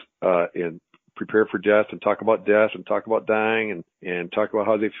experiences, and prepare for death and talk about dying and talk about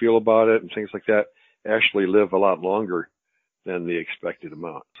how they feel about it and things like that, actually live a lot longer than the expected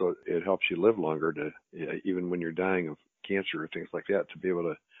amount. So it helps you live longer even when you're dying of cancer or things like that, to be able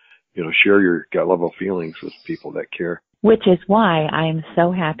to, share your gut level feelings with people that care. Which is why I'm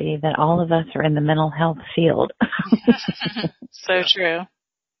so happy that all of us are in the mental health field. So true.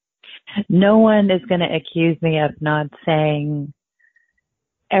 No one is going to accuse me of not saying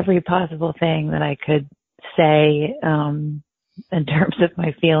every possible thing that I could say, in terms of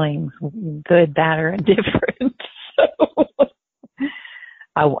my feelings, good, bad, or indifferent. So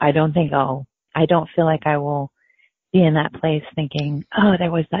I don't feel like I will be in that place thinking, oh,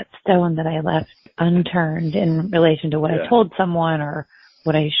 there was that stone that I left unturned in relation to what I told someone or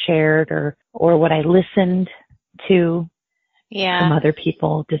what I shared or what I listened to from other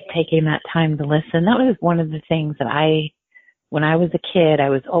people, just taking that time to listen. That was one of the things that when I was a kid, I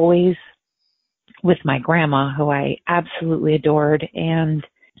was always with my grandma, who I absolutely adored, and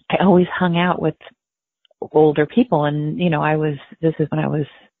I always hung out with older people. And, this is when I was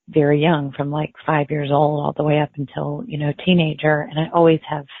very young, from 5 years old all the way up until, teenager. And I always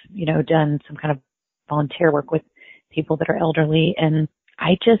have, done some kind of volunteer work with people that are elderly. And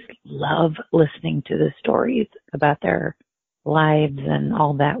I just love listening to the stories about their lives and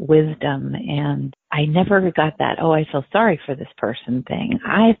all that wisdom. And I never got that, oh, I feel sorry for this person thing.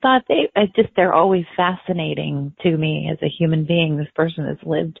 I thought they're always fascinating to me as a human being. This person has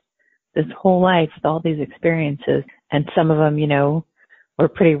lived this whole life with all these experiences, and some of them, were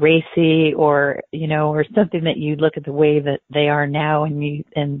pretty racy or something that you look at the way that they are now and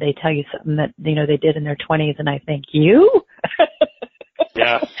they tell you something that, they did in their 20s, and I think, you?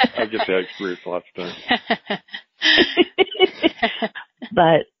 Yeah, I get that experience lots of times.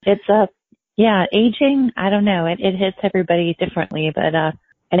 But it's aging, I don't know. It hits everybody differently, but, and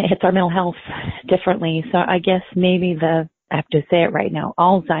it hits our mental health differently. So I guess maybe I have to say it right now,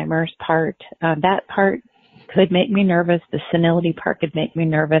 Alzheimer's part, that part could make me nervous. The senility part could make me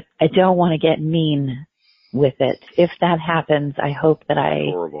nervous. I don't want to get mean with it. If that happens, I hope that That's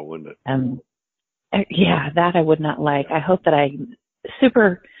horrible, wouldn't it? That I would not like. I hope that I'm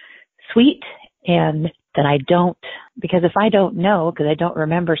super sweet and that I don't, because if I don't know, because I don't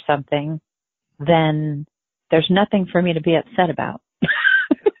remember something, then there's nothing for me to be upset about.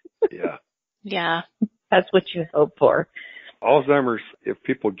 Yeah. Yeah. That's what you hope for. Alzheimer's, if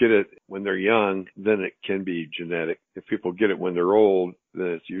people get it when they're young, then it can be genetic. If people get it when they're old, then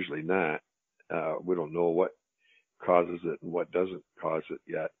it's usually not. We don't know what causes it and what doesn't cause it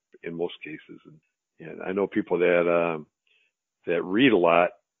yet in most cases. And I know people that read a lot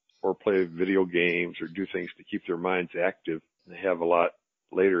or play video games or do things to keep their minds active. They have a lot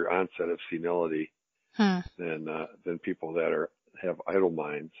later onset of senility than people that have idle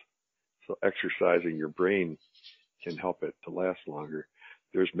minds. So exercising your brain can help it to last longer.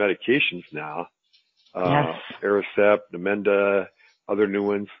 There's medications now, Aricept, Namenda, other new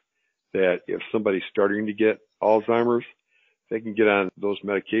ones, that if somebody's starting to get Alzheimer's, they can get on those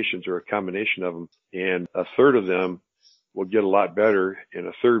medications or a combination of them, and a third of them will get a lot better, and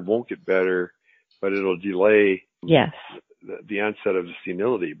a third won't get better, but it'll delay the onset of the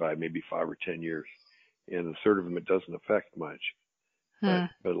senility by maybe 5 or 10 years. And a third of them it doesn't affect much. But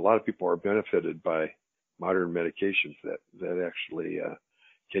a lot of people are benefited by modern medications that actually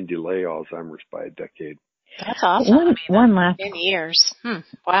can delay Alzheimer's by a decade. That's awesome. One last 10 years.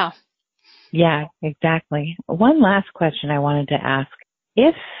 Wow. Yeah, exactly. One last question I wanted to ask.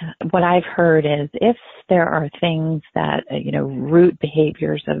 If what I've heard is if there are things that, root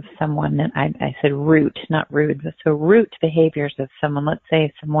behaviors of someone, and I said root, not rude, but so root behaviors of someone, let's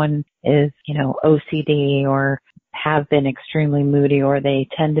say someone is, OCD or have been extremely moody or they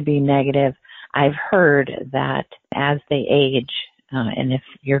tend to be negative. I've heard that as they age, and if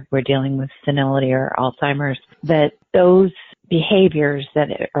we're dealing with senility or Alzheimer's, that those behaviors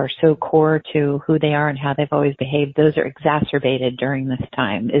that are so core to who they are and how they've always behaved, those are exacerbated during this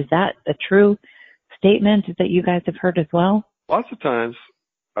time. Is that a true statement that you guys have heard as well? Lots of times,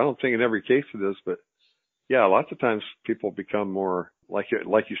 I don't think in every case it is, but yeah, lots of times people become more like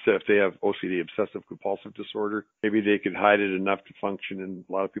you said, if they have OCD, obsessive compulsive disorder, maybe they could hide it enough to function, and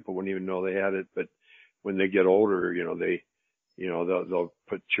a lot of people wouldn't even know they had it. But when they get older, they'll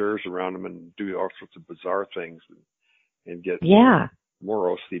put chairs around them and do all sorts of bizarre things and get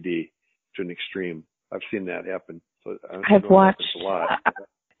more OCD to an extreme. I've seen that happen. So I've watched a lot.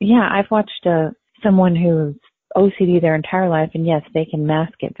 I've watched someone who's OCD their entire life, and yes, they can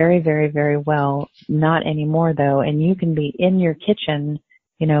mask it very, very, very well. Not anymore though, and you can be in your kitchen,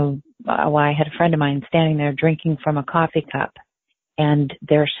 I had a friend of mine standing there drinking from a coffee cup, and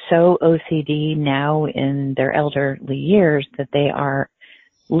they're so OCD now in their elderly years that they are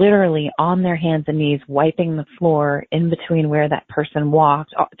literally on their hands and knees wiping the floor in between where that person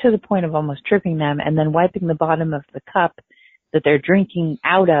walked to the point of almost tripping them, and then wiping the bottom of the cup that they're drinking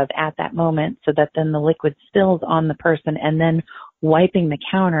out of at that moment so that then the liquid spills on the person, and then wiping the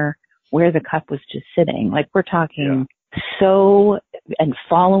counter where the cup was just sitting. Like we're talking and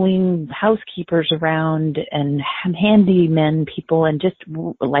following housekeepers around and handymen people, and just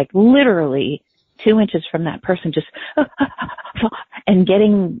like literally 2 inches from that person, just and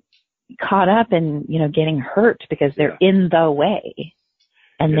getting caught up and, getting hurt because they're in the way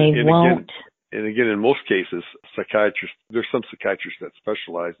and they won't. And again, in most cases, there's some psychiatrists that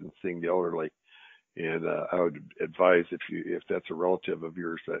specialize in seeing the elderly. And I would advise if that's a relative of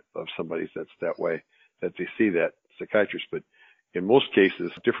yours, of somebody's that's that way, that they see that psychiatrist. But in most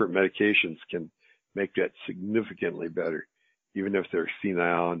cases, different medications can make that significantly better, even if they're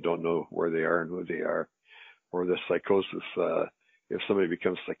senile and don't know where they are and who they are, or the psychosis. If somebody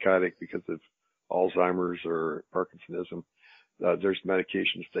becomes psychotic because of Alzheimer's or Parkinsonism, there's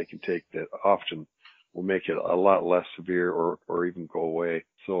medications they can take that often will make it a lot less severe or even go away.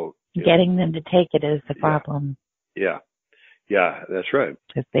 So getting them to take it is the problem. Yeah. Yeah, that's right.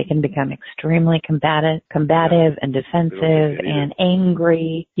 Because they can become extremely combative and defensive and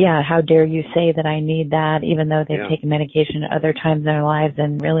angry. Yeah, how dare you say that I need that, even though they've taken medication at other times in their lives.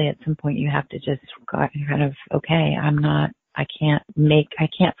 And really, at some point, you have to just kind of, okay, I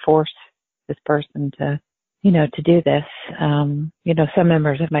can't force this person to do this. Some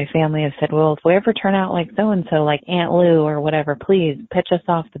members of my family have said, well, if we ever turn out like so-and-so, like Aunt Lou or whatever, please pitch us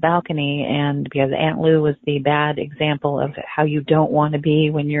off the balcony. And because Aunt Lou was the bad example of how you don't want to be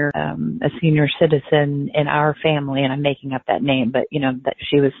when you're a senior citizen in our family, and I'm making up that name, but that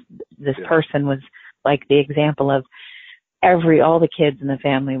this person was like the example of all the kids in the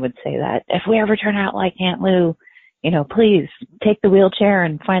family would say that. If we ever turn out like Aunt Lou, please take the wheelchair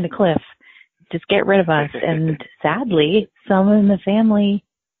and find a cliff. Just get rid of us. And sadly, some in the family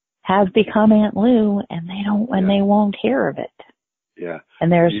have become Aunt Lou, and they won't hear of it. Yeah. And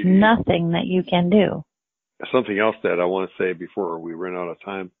there's nothing that you can do. Something else that I want to say before we run out of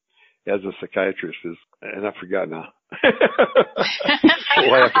time as a psychiatrist is, and I forgot now.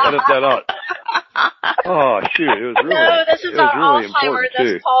 Well, I have to edit that out. Oh, shoot. It was really, no, this is our really Alzheimer's.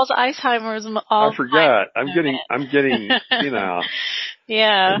 That's Paul's Alzheimer's. I forgot. I'm getting,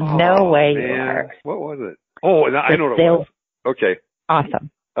 Yeah. Oh, no way man. you are. What was it? Oh, I know what it was. Okay. Awesome.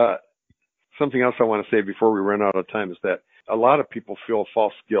 Something else I want to say before we run out of time is that a lot of people feel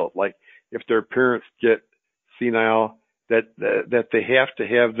false guilt. Like if their parents get senile, that they have to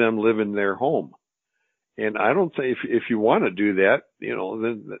have them live in their home. And I don't think if you want to do that,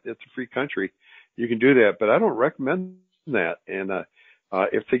 then it's a free country. You can do that, but I don't recommend that. And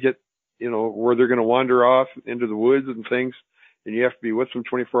if they get, where they're going to wander off into the woods and things, and you have to be with them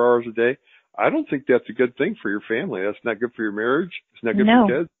 24 hours a day, I don't think that's a good thing for your family. That's not good for your marriage. It's not good for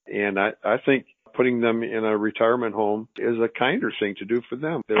kids. And I think putting them in a retirement home is a kinder thing to do for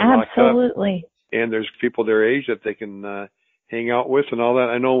them. They're Absolutely. locked up, and there's people their age that they can hang out with and all that.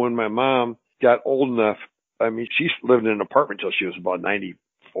 I know when my mom got old enough, I mean, she lived in an apartment until she was about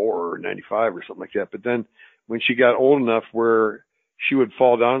 94 or 95 or something like that. But then when she got old enough where she would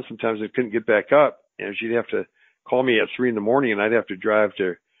fall down sometimes and couldn't get back up, and she'd have to call me at 3 a.m, and I'd have to drive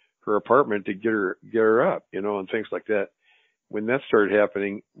to her apartment to get her up, and things like that. When that started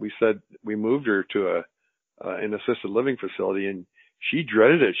happening, we said we moved her to an assisted living facility, and she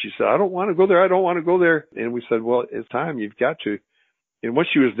dreaded it. She said, I don't want to go there. I don't want to go there. And we said, well, it's time. You've got to. And once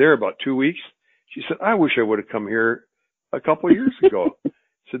she was there about 2 weeks, she said, I wish I would have come here a couple of years ago.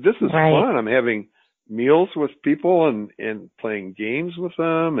 So this is fun. I'm having meals with people and playing games with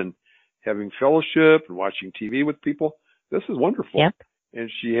them and having fellowship and watching TV with people. This is wonderful. Yep. And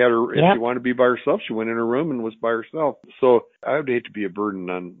she had her, if she wanted to be by herself, she went in her room and was by herself. So I would hate to be a burden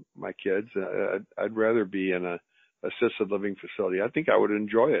on my kids. I'd rather be in a assisted living facility. I think I would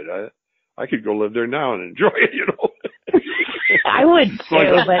enjoy it. I could go live there now and enjoy it, I would too,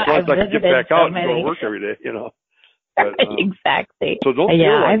 but I could get back out and go to work every day, But, exactly. So don't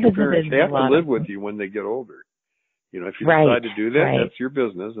feel like your parents have to live with you when they get older. If you decide to do that, that's your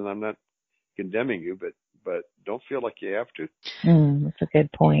business, and I'm not condemning you, but don't feel like you have to. That's a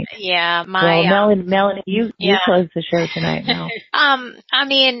good point. Yeah, Melanie, you close the show tonight, Mel. I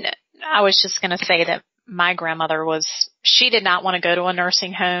mean, I was just going to say that my grandmother she did not want to go to a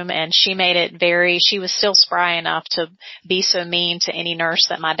nursing home, and she made it she was still spry enough to be so mean to any nurse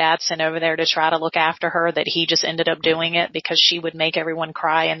that my dad sent over there to try to look after her that he just ended up doing it because she would make everyone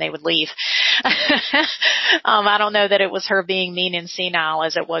cry and they would leave. I don't know that it was her being mean and senile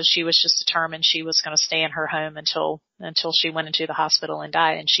as it was she was just determined she was going to stay in her home until she went into the hospital and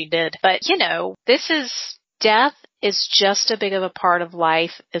died, and she did. But, death is just as big of a part of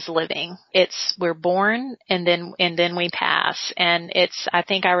life as living. We're born and then we pass. And I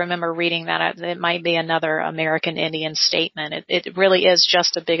think I remember reading that it might be another American Indian statement. It really is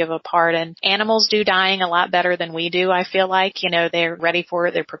just as big of a part. And animals do dying a lot better than we do, I feel like. They're ready for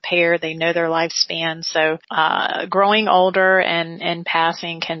it. They're prepared. They know their lifespan. So, growing older and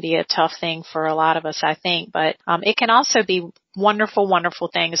passing can be a tough thing for a lot of us, I think. But, it can also be wonderful, wonderful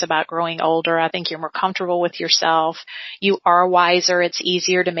things about growing older. I think you're more comfortable with yourself. You are wiser. It's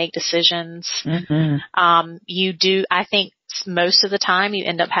easier to make decisions. Mm-hmm. I think most of the time you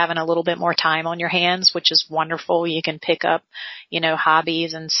end up having a little bit more time on your hands, which is wonderful. You can pick up,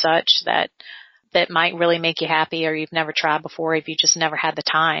 hobbies and such that might really make you happy or you've never tried before if you just never had the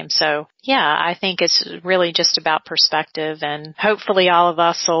time. So yeah, I think it's really just about perspective, and hopefully all of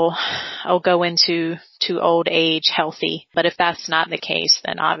us will go into to old age healthy. But if that's not the case,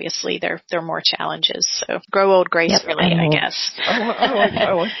 then obviously there are more challenges. So grow old gracefully, I guess.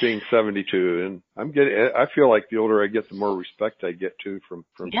 I like being 72, and I feel like the older I get, the more respect I get too from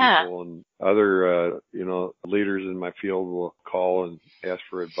people, and other leaders in my field will call and ask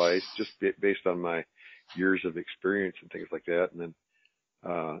for advice just based on my years of experience and things like that. And then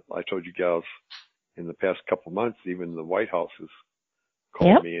I told you gals in the past couple months, even the White House has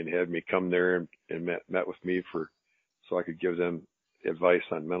called me and had me come there and met with me so I could give them advice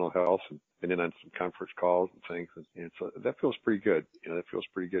on mental health and been in on some conference calls and things. And so that feels pretty good. That feels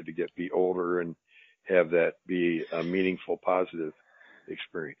pretty good to be older and have that be a meaningful, positive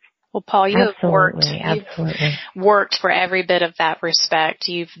experience. Well, Paul, you've worked for every bit of that respect.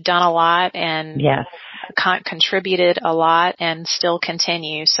 You've done a lot and contributed a lot and still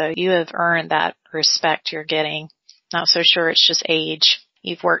continue. So you have earned that respect you're getting. Not so sure it's just age.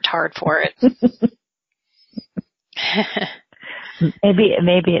 You've worked hard for it.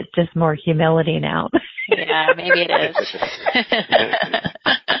 Maybe it's just more humility now. Yeah, maybe it is.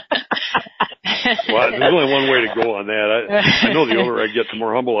 Well, there's only one way to go on that. I know the older I get, the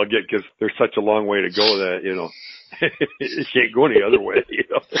more humble I'll get because there's such a long way to go that, it can't go any other way,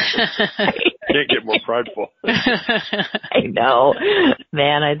 Can't get more prideful. I know.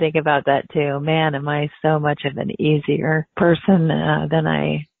 Man, I think about that too. Man, am I so much of an easier person than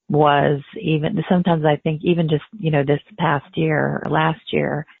I was. Even sometimes I think even just, this past year, last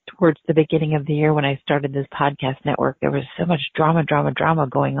year, towards the beginning of the year when I started this podcast network, there was so much drama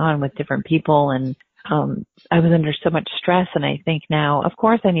going on with different people, and I was under so much stress. And I think now, of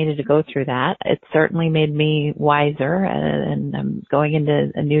course, I needed to go through that. It certainly made me wiser, and I'm going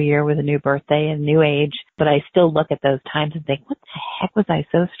into a new year with a new birthday and new age. But I still look at those times and think, what the heck was I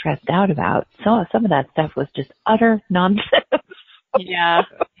so stressed out about? So some of that stuff was just utter nonsense. Yeah,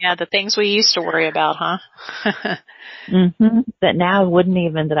 the things we used to worry about, huh? That now wouldn't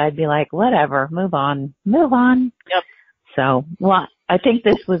even, that I'd be like, whatever, move on. Yep. So, well, I think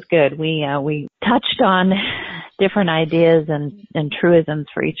this was good. We touched on different ideas and truisms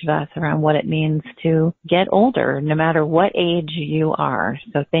for each of us around what it means to get older, no matter what age you are.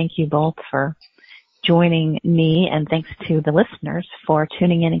 So thank you both for joining me, and thanks to the listeners for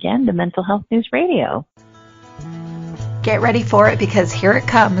tuning in again to Mental Health News Radio. Get ready for it, because here it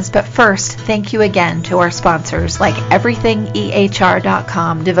comes. But first, thank you again to our sponsors like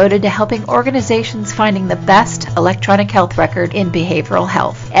EverythingEHR.com, devoted to helping organizations finding the best electronic health record in behavioral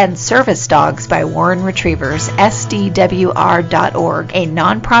health, and Service Dogs by Warren Retrievers, SDWR.org, a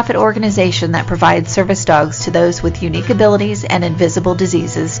nonprofit organization that provides service dogs to those with unique abilities and invisible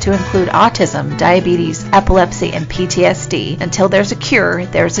diseases, to include autism, diabetes, epilepsy, and PTSD. Until there's a cure,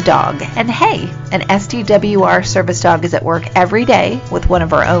 there's a dog. And hey, an SDWR service dog is at work every day with one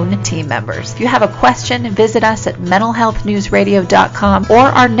of our own team members. If you have a question, visit us at mentalhealthnewsradio.com or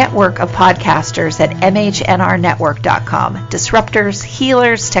our network of podcasters at mhnrnetwork.com. Disruptors,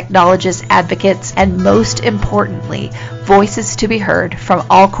 healers, technologists, advocates, and most importantly, voices to be heard from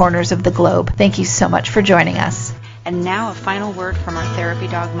all corners of the globe. Thank you so much for joining us. And now a final word from our therapy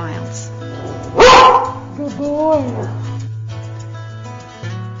dog, Miles. Good boy.